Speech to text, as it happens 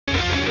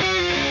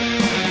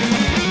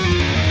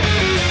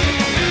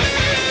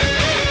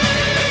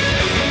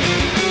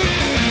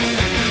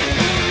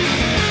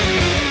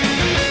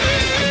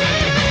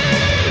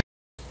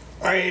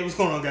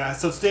going on, guys?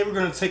 So today we're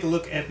going to take a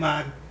look at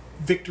my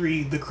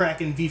Victory the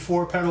Kraken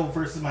V4 pedal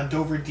versus my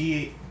Dover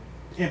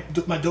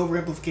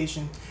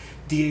amplification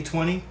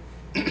DA20.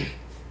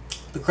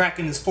 The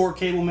Kraken is 4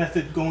 cable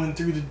method going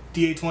through the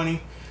DA20,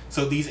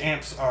 so these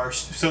amps are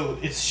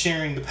it's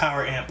sharing the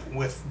power amp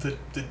with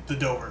the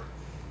Dover.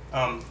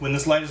 When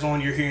this light is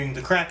on, you're hearing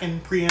the Kraken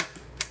preamp.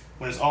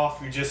 When it's off,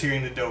 you're just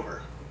hearing the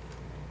Dover.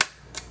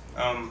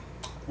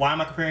 Why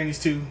am I comparing these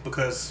two?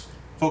 Because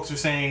folks are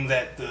saying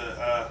that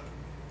the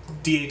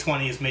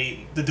DA20 is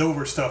made, the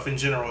Dover stuff in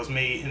general is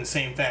made in the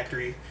same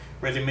factory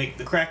where they make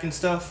the Kraken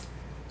stuff.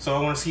 So I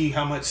want to see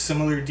how much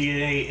similar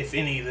DNA, if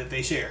any, that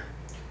they share.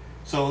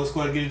 So let's go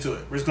ahead and get into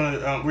it. We're just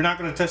gonna we're not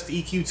gonna touch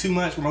the EQ too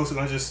much. We're mostly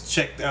gonna just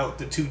check out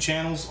the 2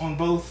 channels on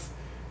both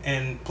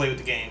and play with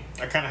the game.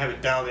 I kind of have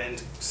it dialed in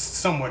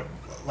somewhat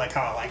like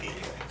how I like it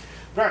anyway.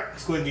 All right,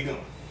 let's go ahead and get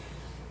going.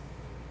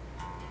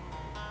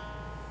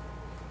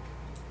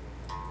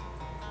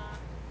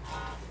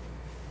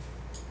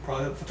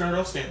 Probably have to turn it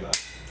off standby.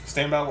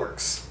 Standby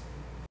works.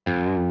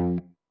 So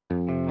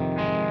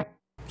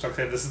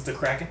okay, this is the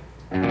Kraken.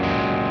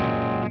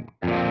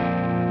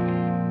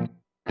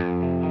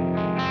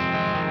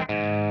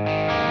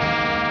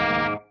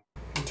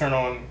 Turn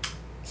on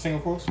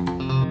single coils.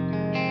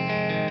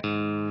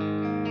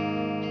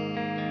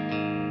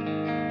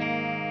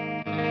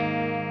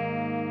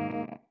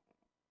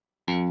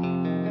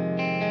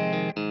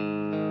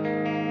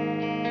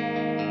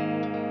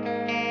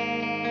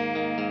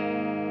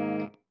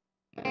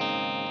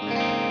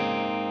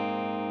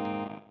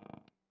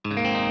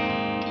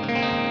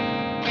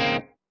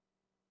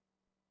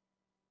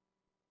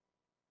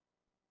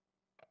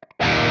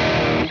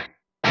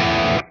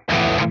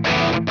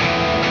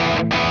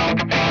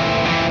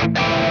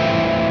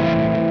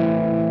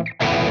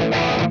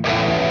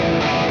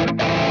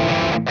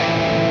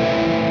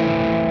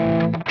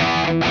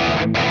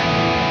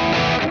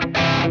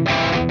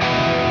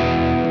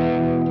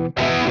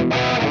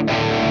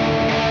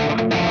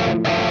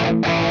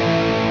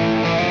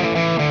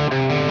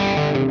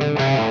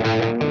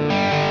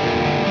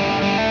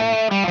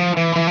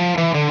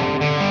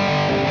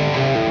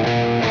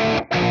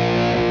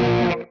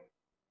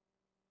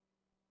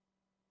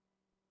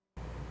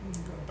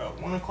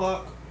 About 1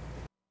 o'clock.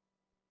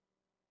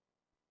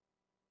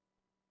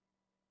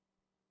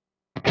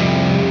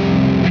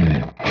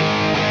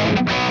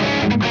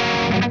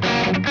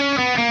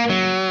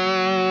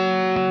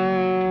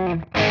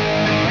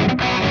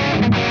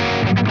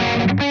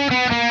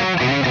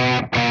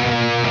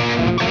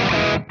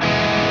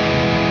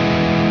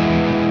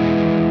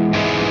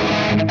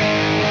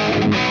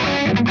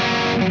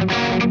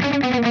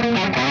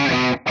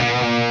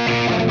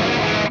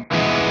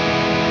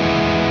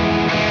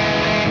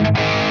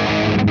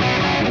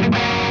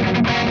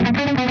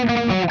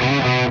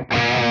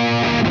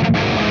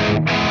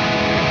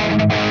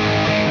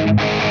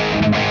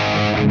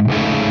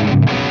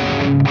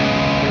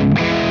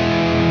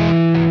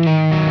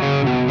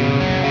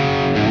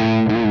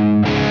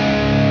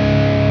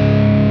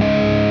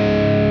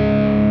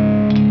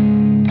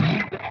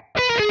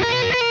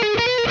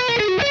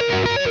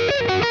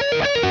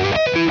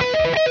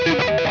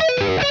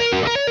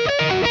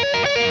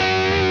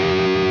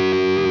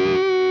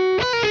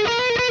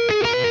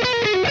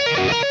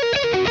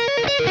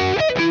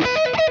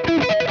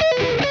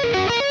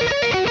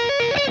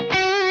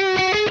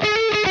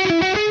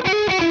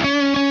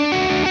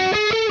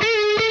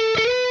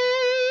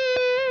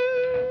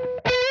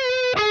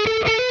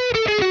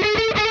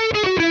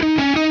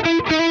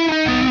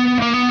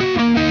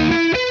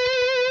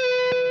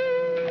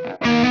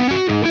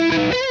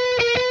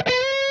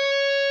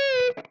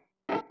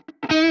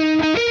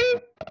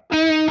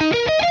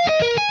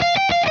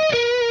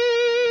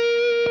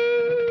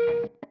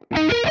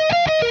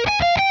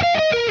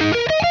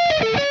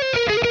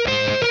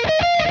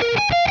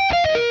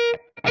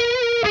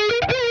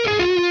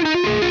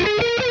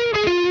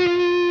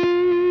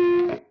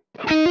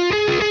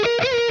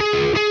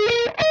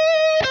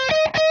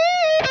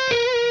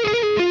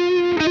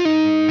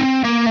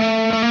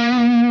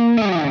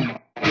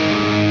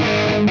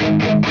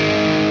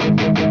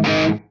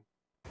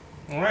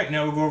 Alright,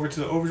 now we'll go over to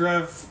the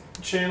overdrive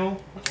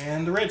channel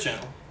and the red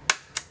channel.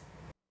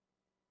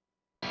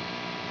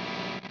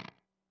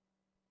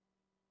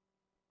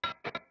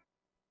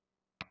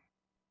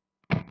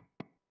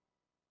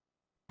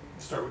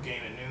 Start with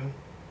gain at noon.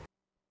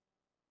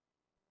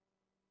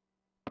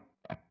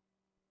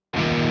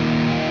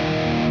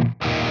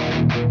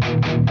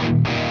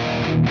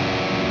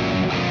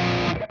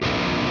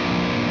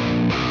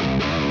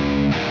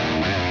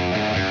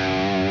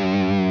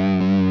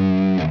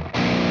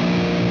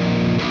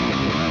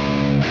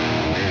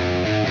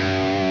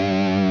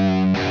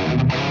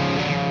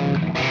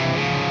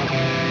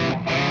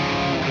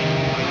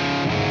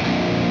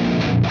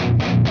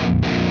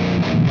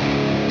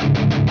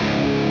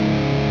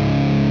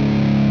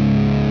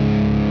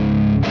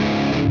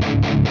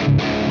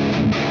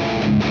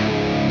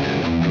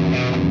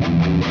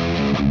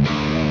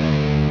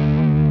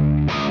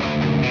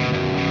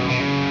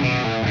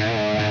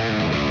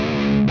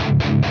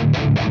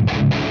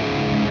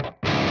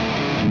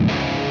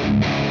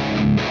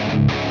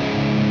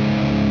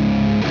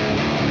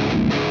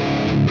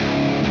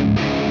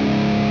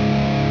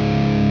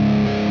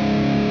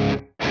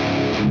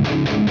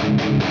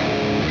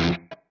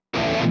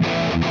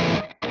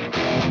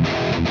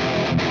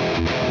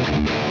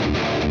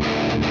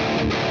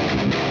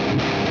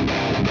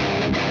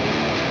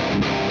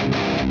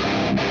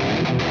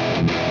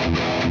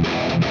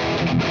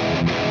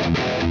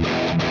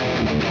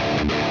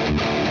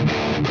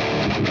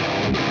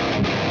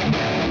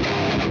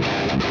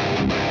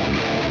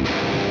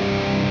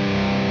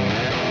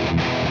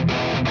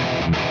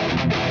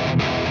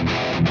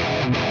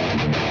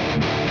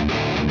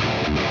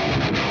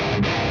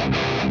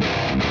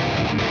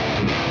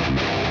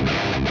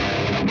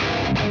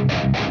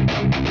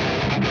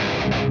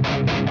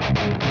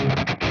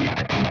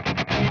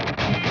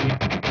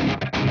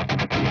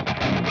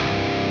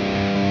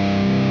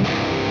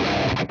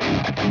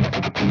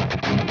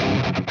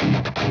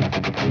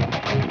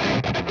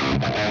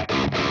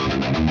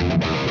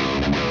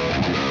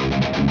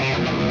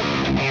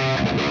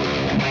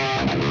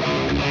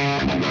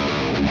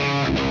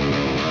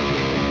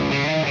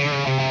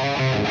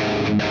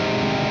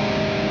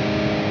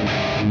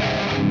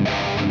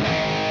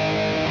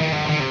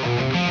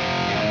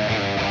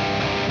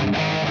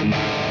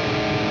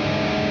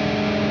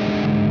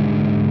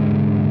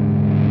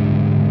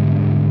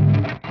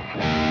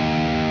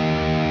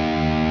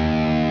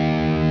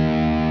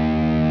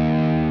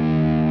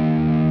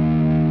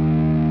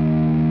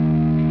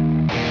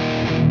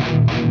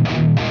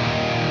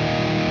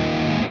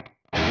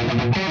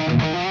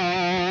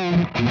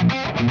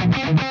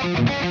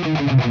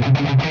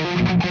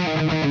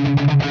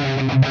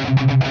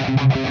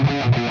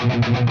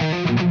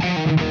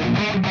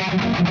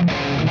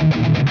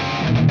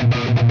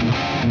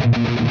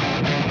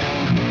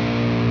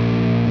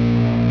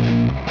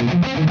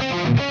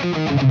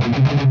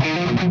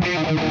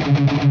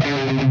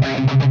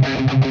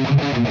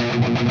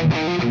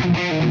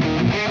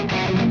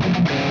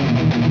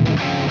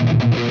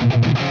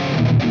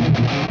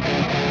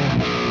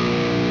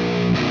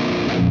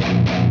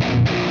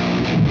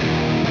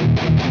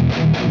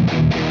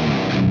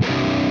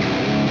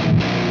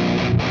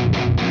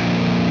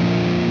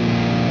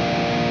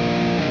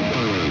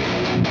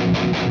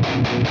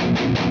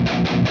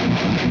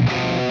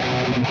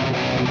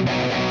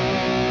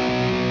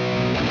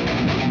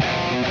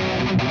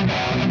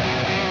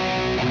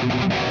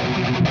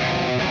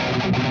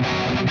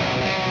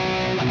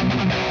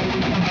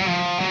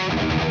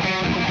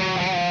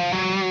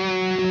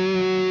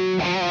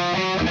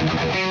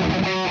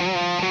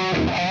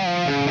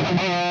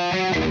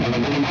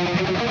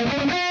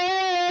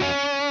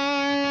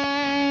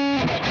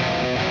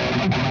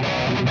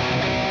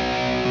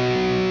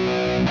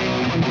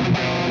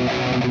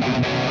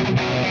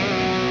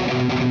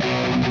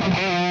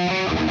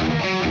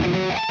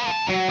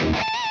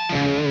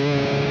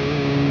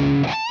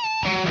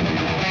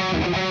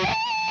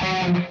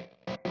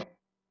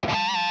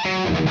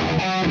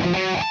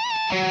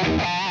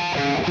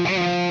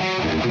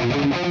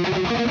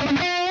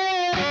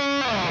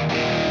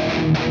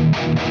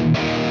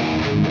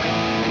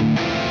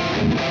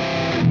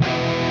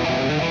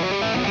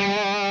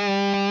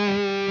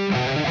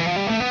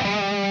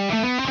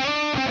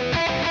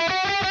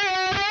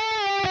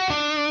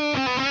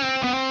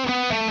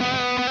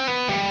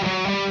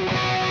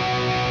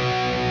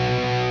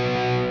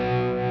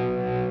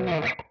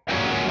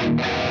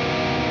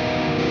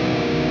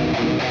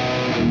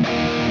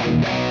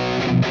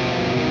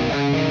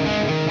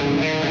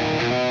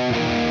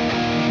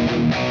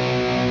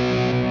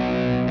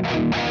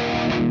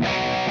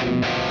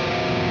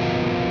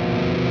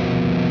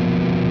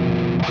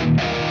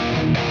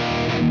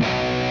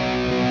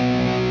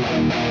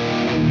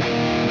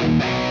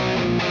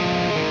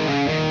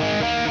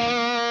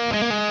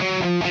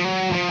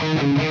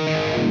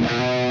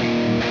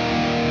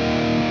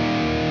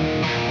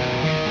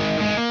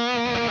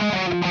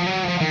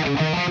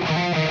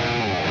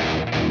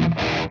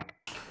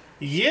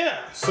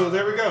 Yeah, so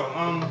there we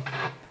go.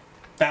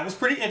 That was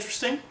pretty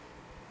interesting.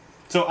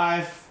 So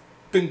I've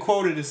been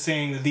quoted as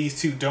saying that these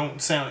two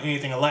don't sound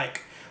anything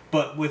alike,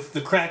 but with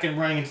the Kraken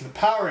running into the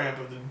power amp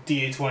of the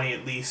DA20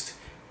 at least,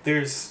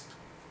 there's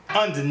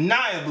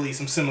undeniably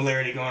some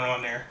similarity going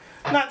on there.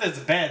 Not that it's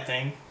a bad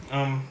thing.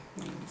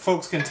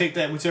 Folks can take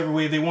that whichever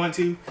way they want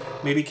to.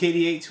 Maybe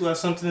KDH will have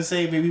something to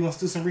say. Maybe he wants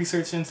to do some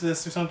research into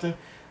this or something.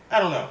 I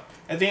don't know.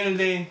 At the end of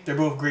the day, they're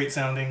both great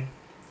sounding,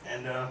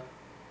 and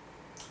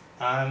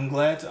I'm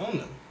glad to own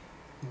them.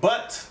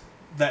 But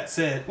that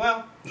said,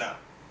 well, no. I'm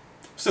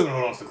still gonna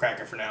hold on to the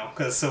Kraken for now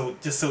because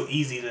it's just so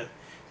easy to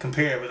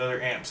compare it with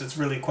other amps. It's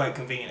really quite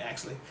convenient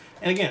actually.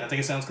 And again, I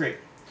think it sounds great.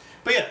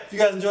 But yeah, if you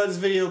guys enjoyed this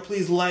video,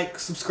 please like,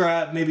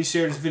 subscribe, maybe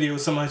share this video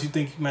with someone you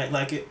think you might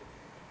like it.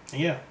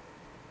 And yeah,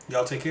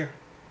 y'all take care.